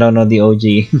 I don't know the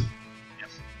OG.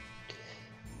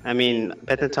 I mean,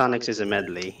 pentatonics is a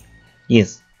medley,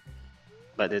 Yes.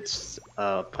 but it's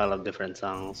a pile of different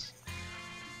songs.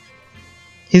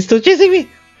 He's still chasing me!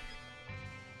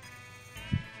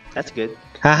 That's good.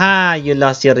 Haha, you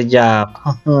lost your job.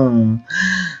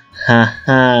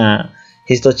 Haha.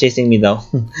 He's still chasing me though.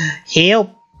 Help!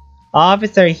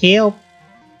 Officer, help!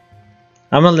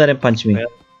 I'm gonna let him punch me. Well.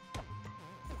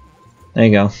 There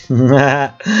you go.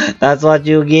 That's what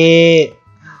you get.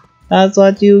 That's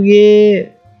what you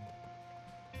get.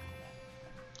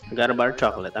 I got a bar of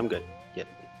chocolate. I'm good. Yep.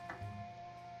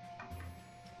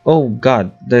 Oh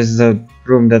god, there's a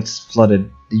room that's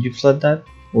flooded. Did you flood that?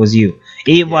 It was you.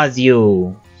 It was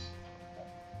you.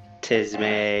 Tis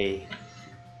me.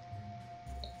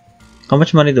 How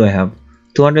much money do I have?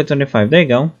 225. There you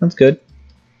go. That's good.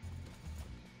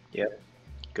 Yep.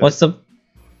 Good. What's the...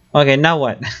 Okay, now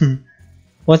what?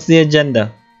 What's the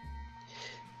agenda?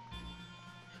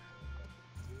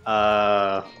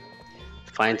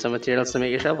 Find some materials to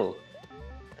make a shovel.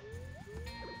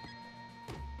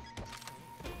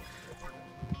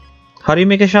 How do you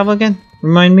make a shovel again?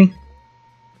 Remind me.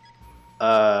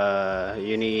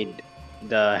 You need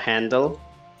the handle,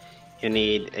 you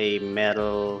need a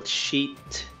metal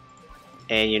sheet,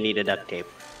 and you need a duct tape.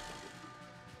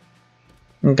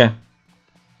 Okay.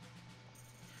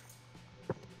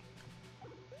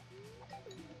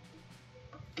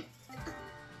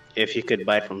 If you could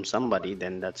buy it from somebody,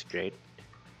 then that's great.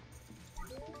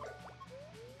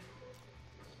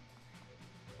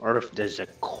 Or if there's a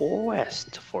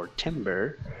quest for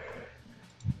timber.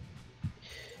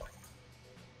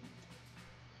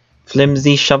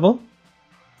 Flimsy shovel?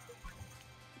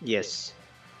 Yes.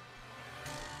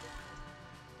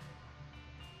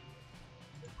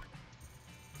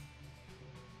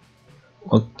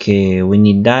 Okay, we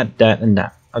need that, that, and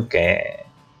that. Okay.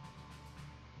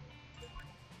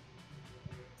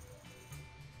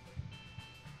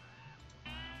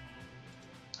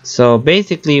 So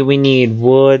basically we need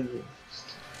wood,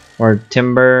 or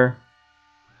timber,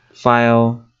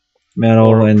 file, metal,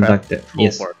 Or and craft duct tape.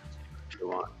 Yes. crowbar if you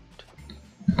want.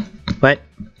 What?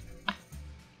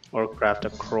 Or craft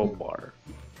a crowbar.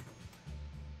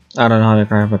 I don't know how to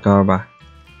craft a crowbar.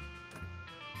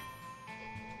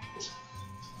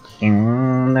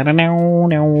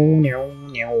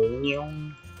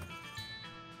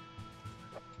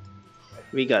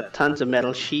 We got tons of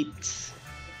metal sheets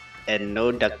and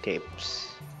no duct tapes.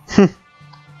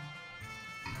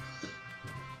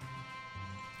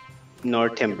 Nor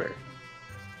timber.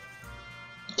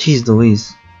 Jeez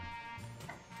Louise.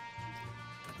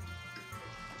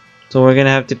 So we're gonna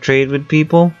have to trade with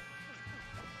people?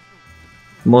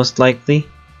 Most likely.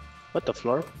 What the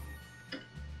floor?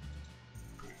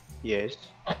 Yes.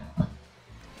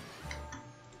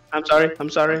 I'm sorry,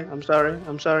 I'm sorry, I'm sorry,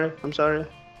 I'm sorry, I'm sorry.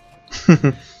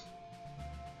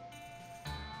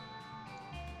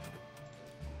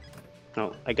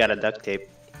 No, I got a duct tape.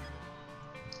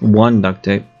 One duct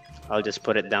tape. I'll just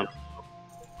put it down.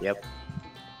 Yep.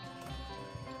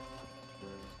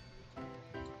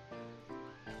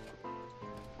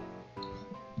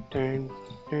 Dun,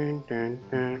 dun, dun,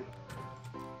 dun.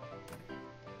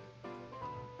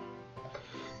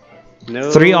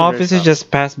 No, 3 there's officers not.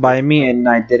 just passed by me and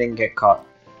I didn't get caught.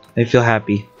 I feel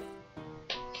happy.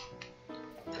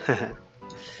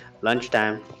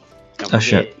 Lunchtime. Don't Oh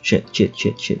forget. shit.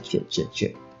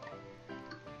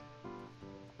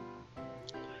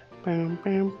 Bum,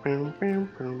 bum, bum, bum,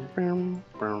 bum, bum,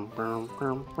 bum, bum,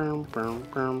 bum, bum, bum,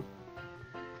 bum.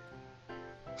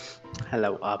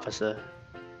 Hello, officer.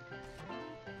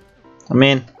 I'm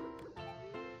in.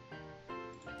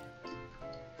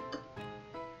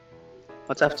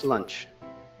 What's after lunch?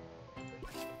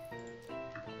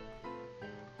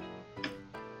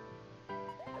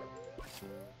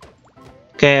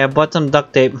 Okay, I bought some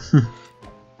duct tape.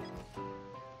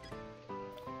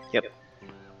 Yep.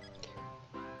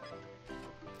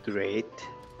 Great.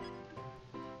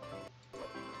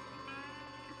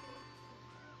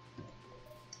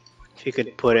 If you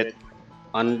could put it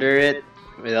under it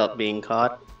without being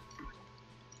caught.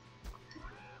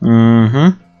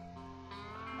 Mm-hmm.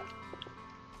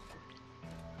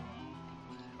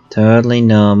 Totally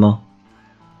normal.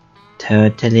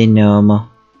 Totally normal.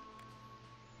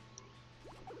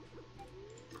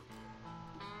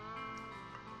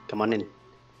 Come on in.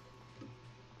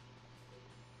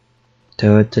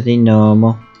 Totally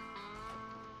normal.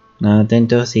 Nothing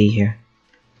to see here.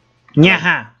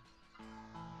 Nyaha!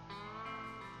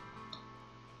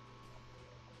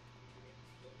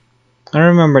 I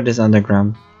remember this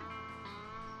underground.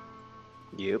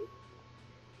 Yep.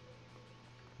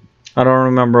 I don't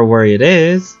remember where it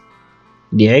is.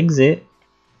 The exit.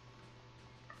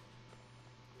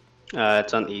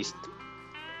 It's on east.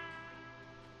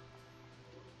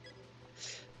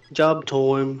 Job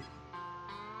time.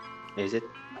 Is it?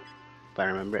 If I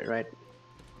remember it right.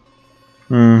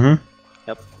 Mm-hmm.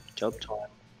 Yep. Job time.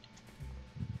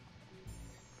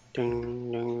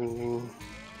 Ding, ding, ding.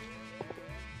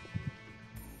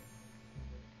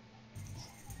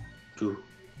 Do.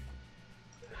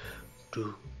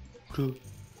 Do. Do.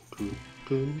 Do.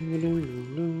 Do. Do.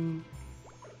 Do.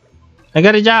 I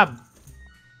got a job.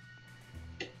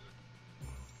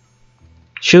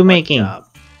 Shoemaking. Job.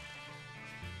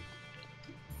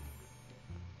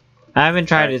 I haven't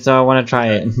tried it, so I want to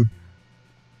try it.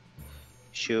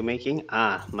 Shoemaking?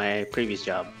 Ah, my previous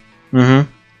job.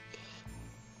 Mm-hmm.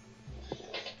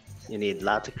 You need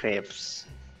lots of crafts.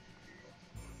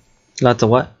 Lots of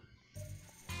what?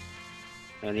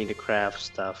 I need to craft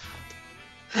stuff.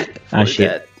 Ah,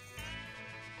 shit.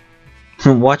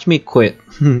 Watch me quit.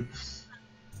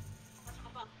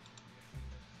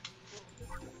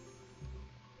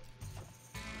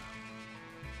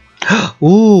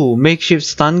 Ooh, makeshift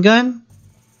stun gun?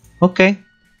 Okay.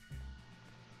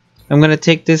 I'm gonna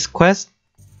take this quest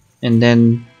and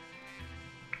then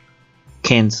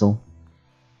cancel.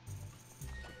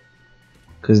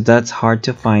 Cause that's hard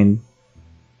to find.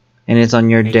 And it's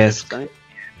on your desk.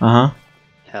 Uh-huh.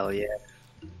 Hell yeah.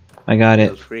 I got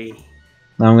Feel it. free.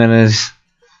 I'm gonna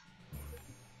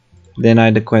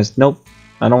deny the quest. Nope.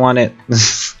 I don't want it.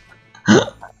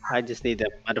 I just need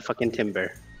the motherfucking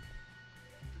timber.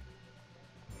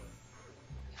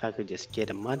 If I could just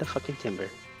get a motherfucking timber.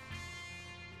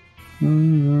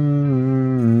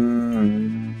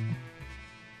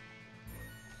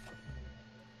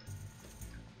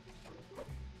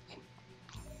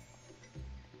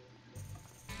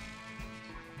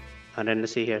 Nothing to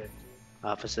see here,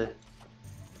 officer.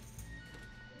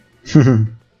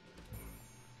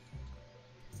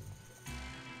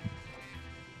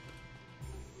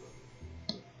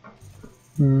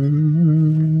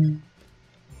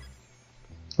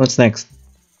 What's next?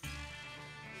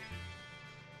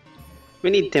 We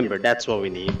need timber. That's what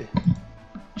we need.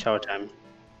 Shower time.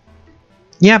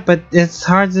 Yeah, but it's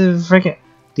hard to freaking.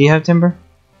 Do you have timber?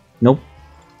 Nope.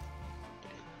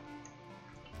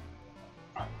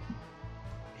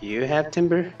 You have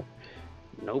timber?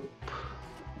 Nope.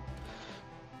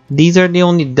 These are the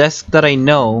only desks that I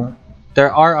know.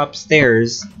 There are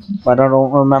upstairs, but I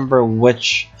don't remember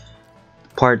which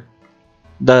part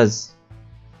does.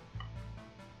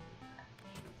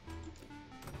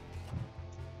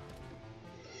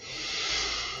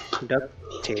 Duct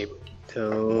tape,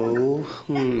 though.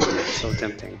 So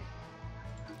tempting.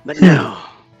 But no.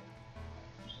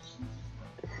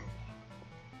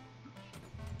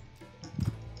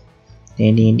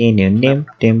 Dim dim dim dim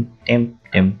dim dim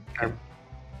dim.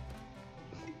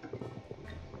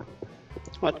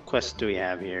 What quest do we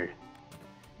have here?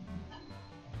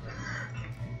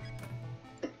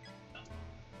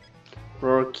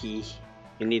 Rourke. You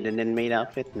need an inmate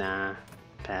outfit? Nah.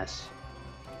 Pass.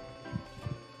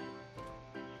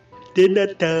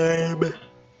 Dinner time.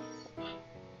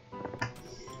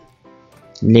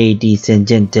 Ladies and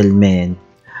gentlemen,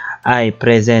 I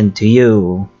present to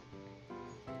you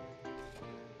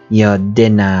your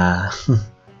dinner.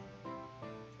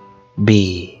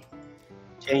 Be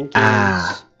Jenkins.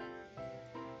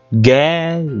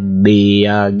 guest, be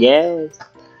a guest.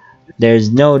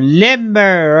 There's no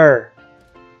limber.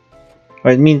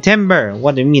 Or I mean timber.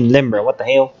 What do you mean limber? What the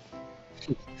hell?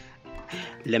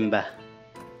 Limba.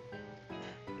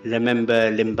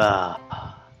 Remember Limba.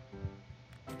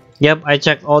 Yep, I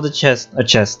checked all the desk.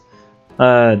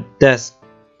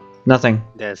 Nothing.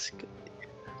 Desk.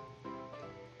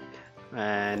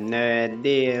 No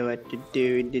idea what to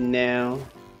do with it now.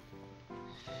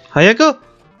 Hayako?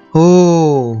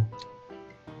 Ooh.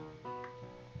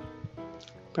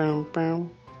 Bum,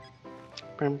 bum.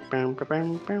 Bum, bum,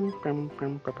 bum, bum, bum, bum,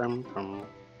 bum, bum, bum.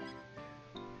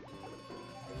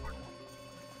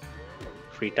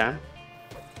 Free time?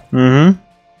 Mm-hmm.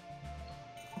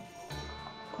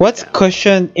 What's Yeah.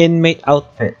 cushion inmate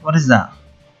outfit? What is that?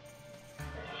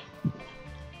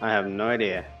 I have no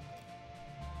idea.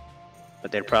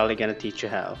 But they're probably gonna teach you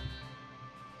how.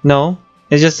 No,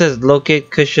 it just says locate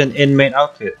cushion inmate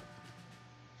outfit.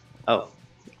 Oh,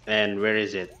 and where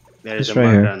is it? There is It's a right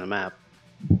marker here. on the map.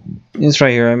 It's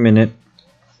right here. I'm in it.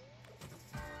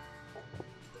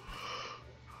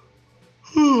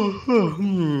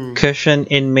 Cushion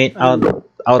inmate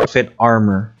outfit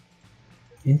armor.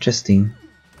 Interesting.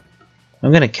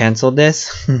 I'm gonna cancel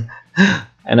this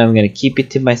and I'm gonna keep it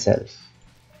to myself.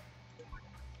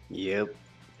 Yep.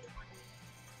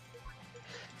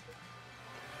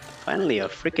 Finally, a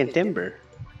freaking timber.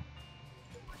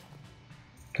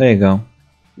 There you go.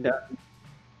 Done.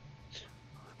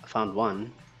 I found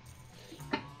one.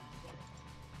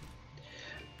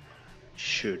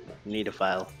 Shoot, need a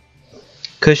file.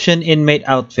 Cushion inmate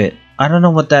outfit. I don't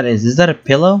know what that is. Is that a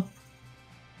pillow?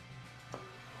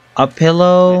 A I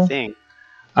pillow, think.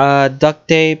 duct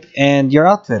tape, and your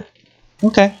outfit.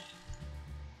 Okay.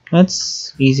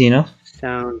 That's easy enough.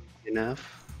 Sounds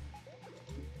enough.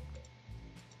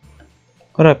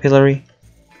 What up, Hillary?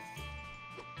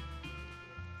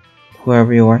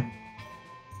 Whoever you are.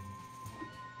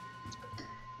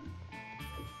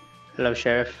 Hello,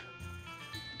 Sheriff.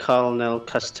 Colonel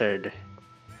Custard.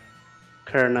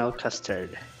 Colonel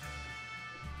Custard.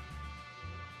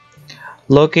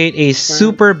 Locate a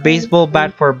super baseball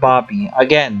bat for Bobby.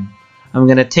 Again, I'm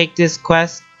gonna take this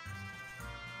quest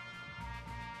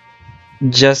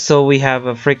just so we have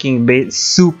a freaking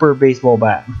super baseball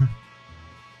bat.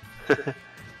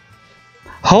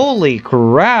 Holy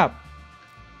crap!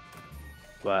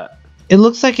 What? It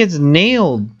looks like it's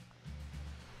nailed.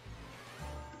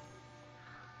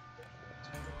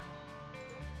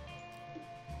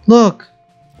 Look!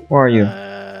 Where are you?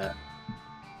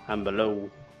 I'm below.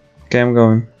 Okay, I'm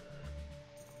going.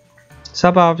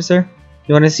 Sup, officer?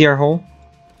 You wanna see our hole?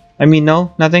 I mean,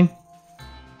 no? Nothing?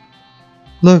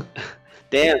 Look!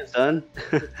 Damn, son.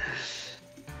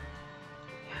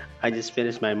 I just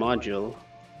finished my module.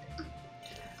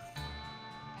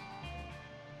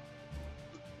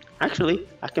 Actually,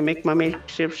 I can make my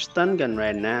makeshift stun gun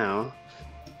right now.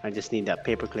 I just need that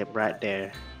paperclip right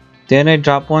there. Didn't I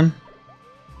drop one?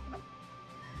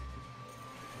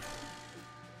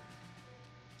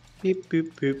 Beep, boop,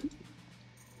 boop.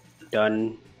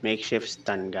 Done. Makeshift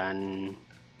stun gun.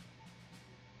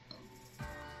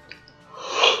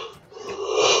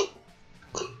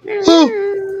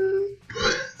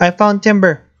 I found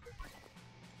timber.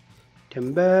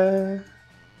 Timber.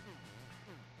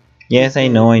 Yes, I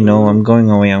know. I'm going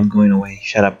away.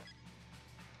 Shut up.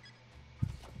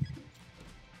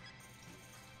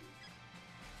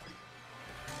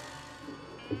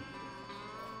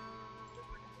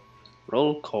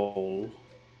 Roll coal.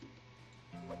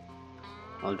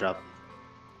 I'll drop.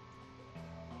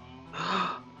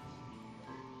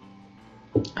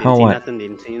 How what?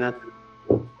 Didn't see nothing.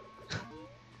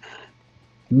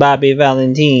 Bobby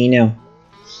Valentino.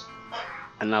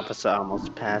 An officer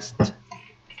almost passed.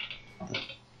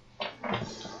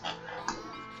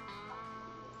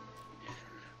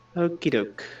 Okie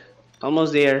doke.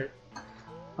 Almost there.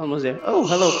 Almost there. Oh,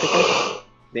 hello, pickaxe.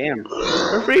 Damn.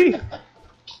 We're free.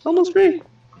 Almost free.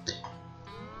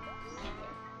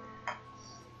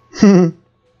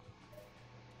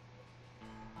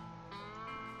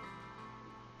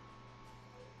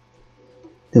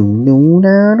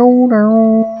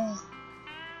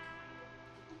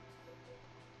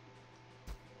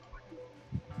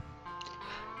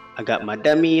 I got my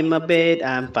dummy in my bed.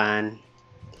 I'm fine.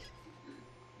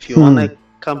 If you wanna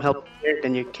come help here,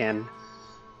 then you can.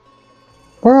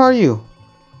 Where are you?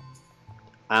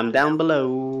 I'm down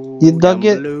below. You dug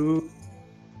down it? Below.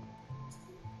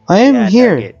 I am Yeah, I dug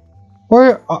here. it.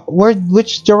 Where?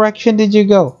 Which direction did you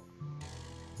go?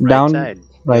 Right Down. side.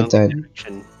 Right Wrong side.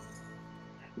 direction.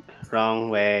 Wrong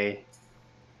way.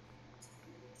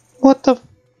 What the?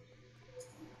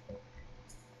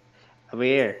 Over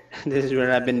here. This is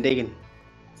where I've been digging.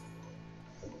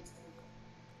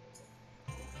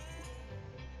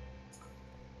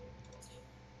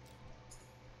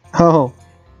 Oh.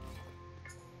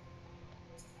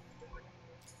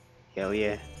 Hell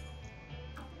yeah.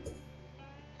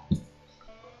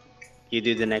 You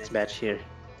do the next batch here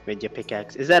with your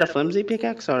pickaxe. Is that a flimsy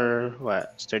pickaxe or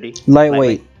what? Sturdy?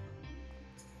 Lightweight.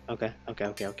 Okay, okay,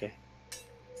 okay, okay.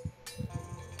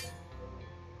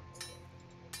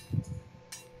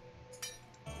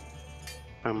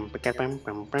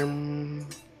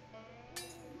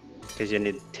 Because you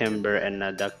need timber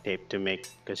and duct tape to make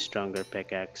a stronger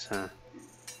pickaxe, huh?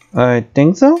 I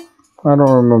think so. I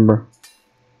don't remember.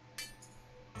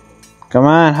 Come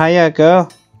on, hiya, go.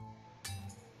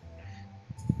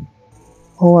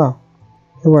 Oh wow,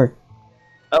 it worked.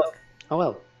 Oh, oh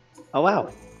well. Oh wow.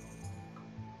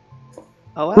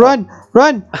 Oh wow. Run,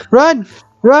 run, run,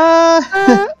 run!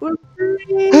 We're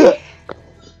free.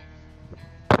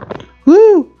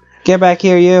 Woo! Get back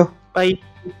here, you. Bye.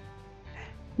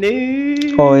 No.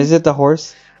 Oh, is it the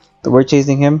horse? We're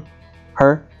chasing him?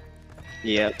 Her?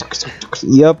 Yep.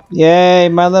 Yup. Yay,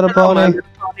 My Little Pony.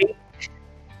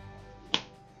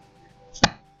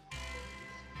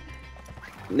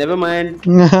 Never mind.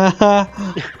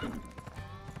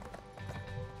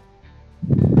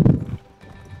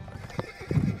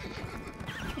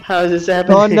 How is this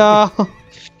happening? Oh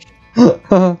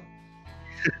no!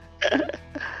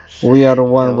 We are the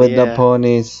one with the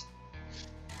ponies.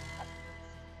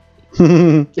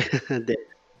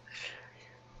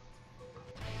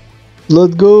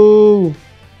 Let's go!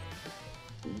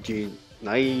 Dude,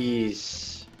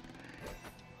 nice.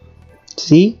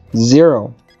 See?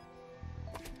 0.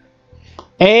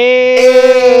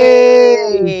 Hey!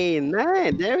 Hey,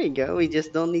 nice. There we go. We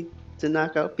just don't need to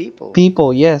knock out people.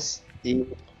 People, yes.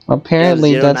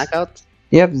 Apparently zero that's... knockouts?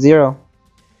 Yep, 0.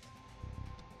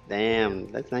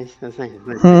 Damn, that's nice. That's nice.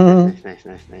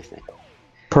 Nice.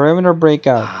 Perimeter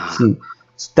breakout. See,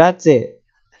 that's it.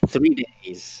 3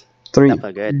 days. 3. That's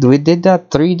not good. We did that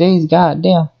 3 days. God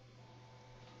damn.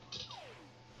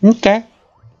 Okay.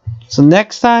 So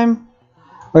next time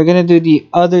we're gonna do the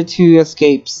other 2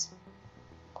 escapes,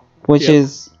 which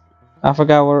is I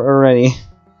forgot what already.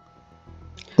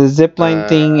 The zipline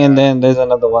thing, and then there's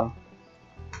another one.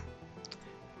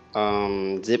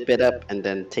 Zip it up and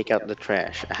then take out the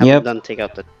trash. I haven't done take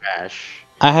out the trash.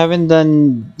 I haven't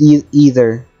done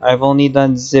either. I've only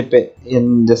done zip it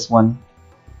in this one.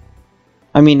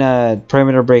 I mean,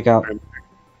 perimeter breakout.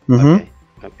 Okay.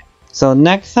 So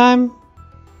next time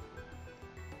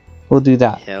we'll do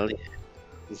that. Hell yeah.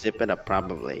 Zip it up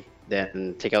probably.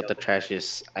 Then take out the trash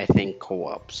is, I think,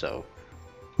 co-op. So.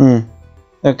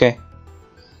 Okay.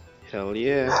 Hell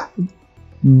yeah.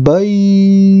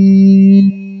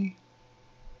 Bye.